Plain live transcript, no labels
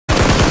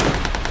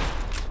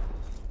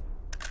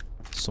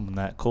Someone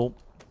there, cool.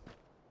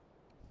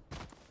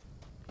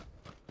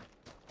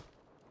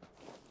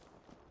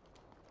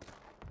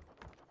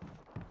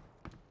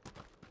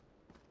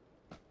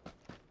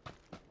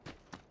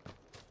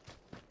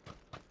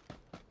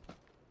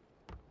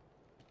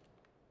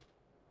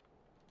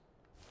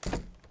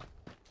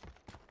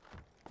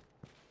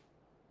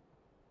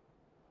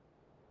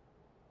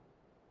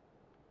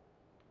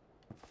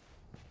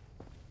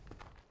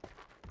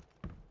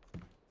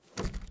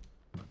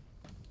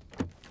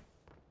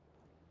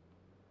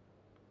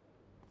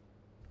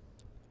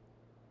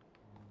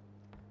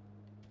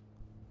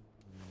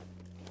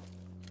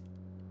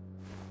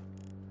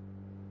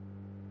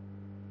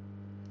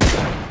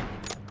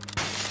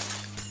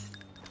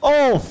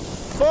 Oh,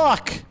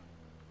 fuck!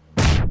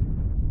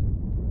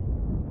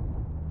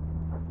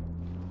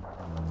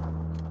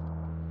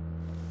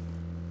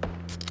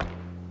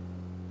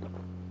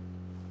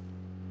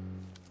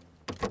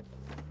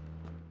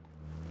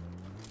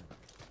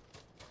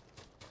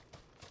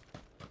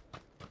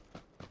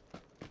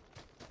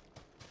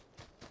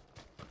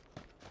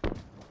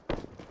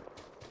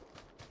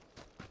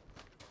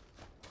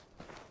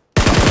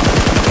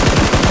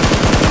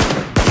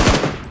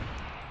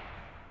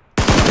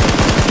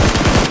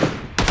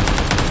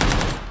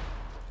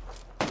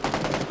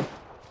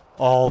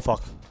 Oh,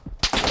 fuck.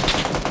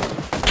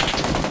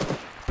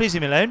 Please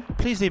leave me alone.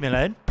 Please leave me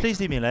alone. Please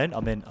leave me alone.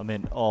 I'm in. I'm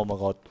in. Oh my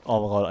god.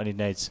 Oh my god. I need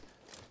nades.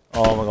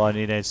 Oh my god. I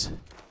need nades.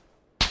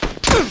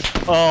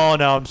 Oh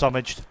no. I'm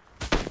damaged.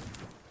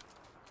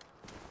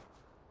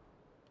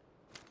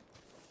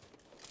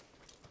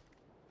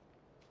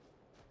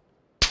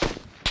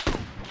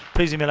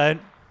 Please leave me alone.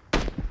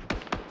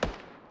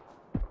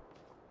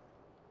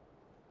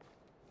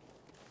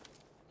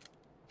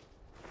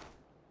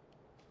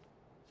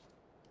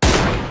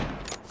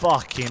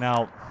 Fucking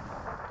hell.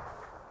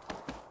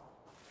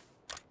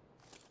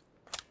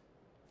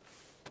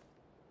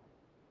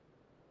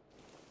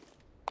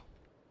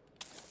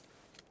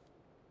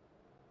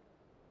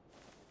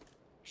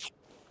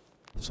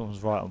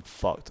 Someone's right, I'm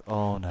fucked.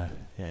 Oh no.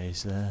 Yeah,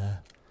 he's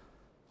there.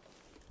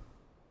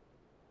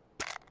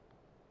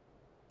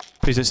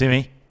 Please don't see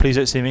me. Please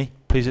don't see me.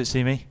 Please don't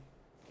see me.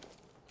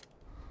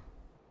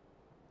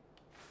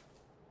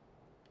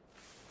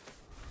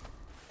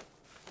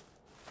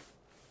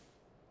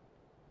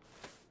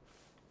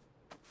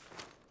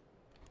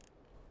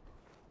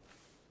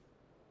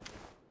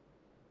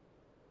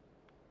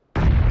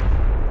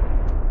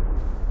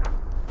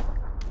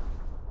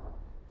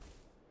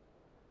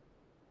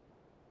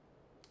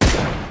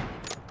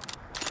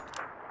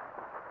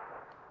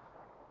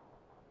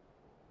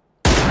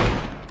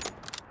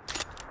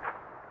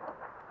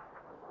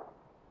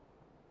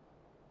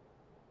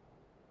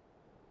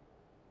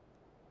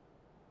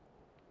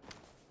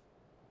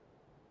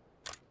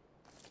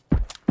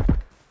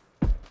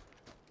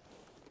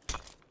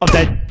 I'm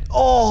dead.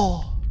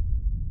 Oh!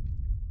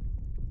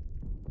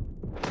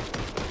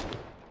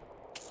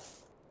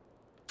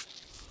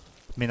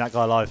 I mean that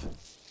guy alive.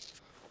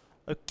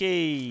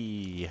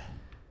 Okay.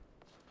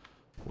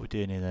 What are we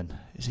doing here then?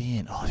 Is he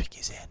in? Oh, I think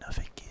he's in. I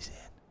think he's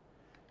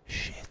in.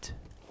 Shit.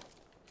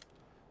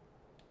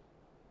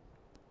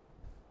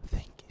 I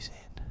think he's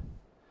in.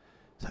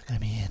 Is that going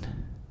to be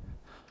in?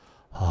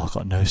 Oh, I've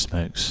got no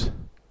smokes.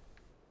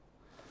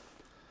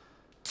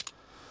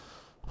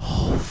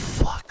 Oh,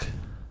 fuck.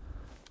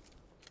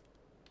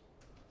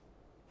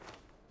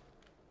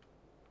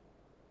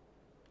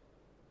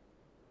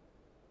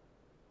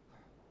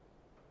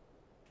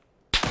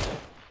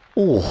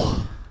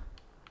 Oh.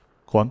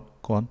 Go on,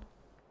 go on.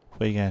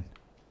 Where you going?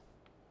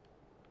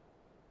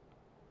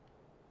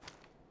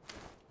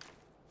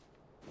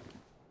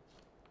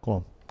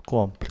 Go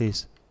on,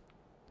 please.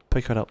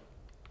 Pick it up.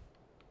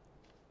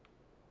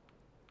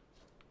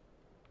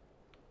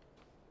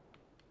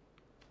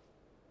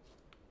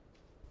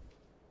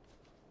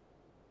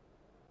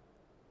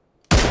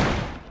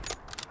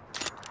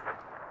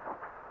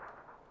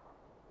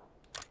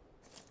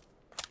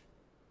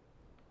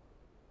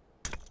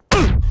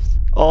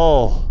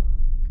 Oh.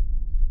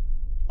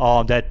 Oh,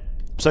 I'm dead.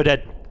 So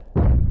dead.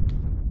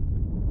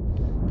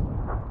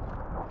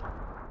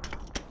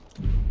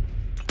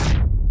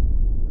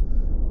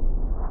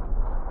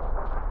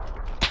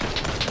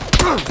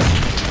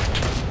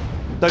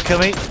 Don't kill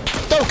me.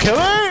 Don't kill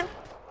me!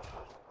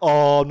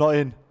 Oh, I'm not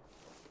in.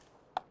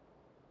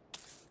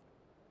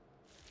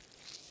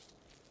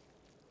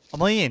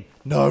 Am I in?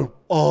 No.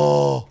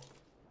 Oh.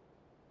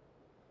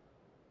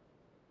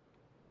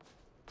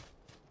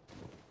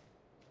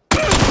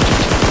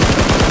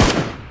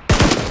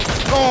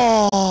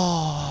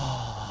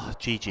 Oh.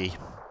 GG.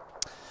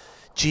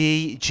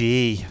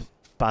 GG.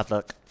 Bad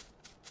luck.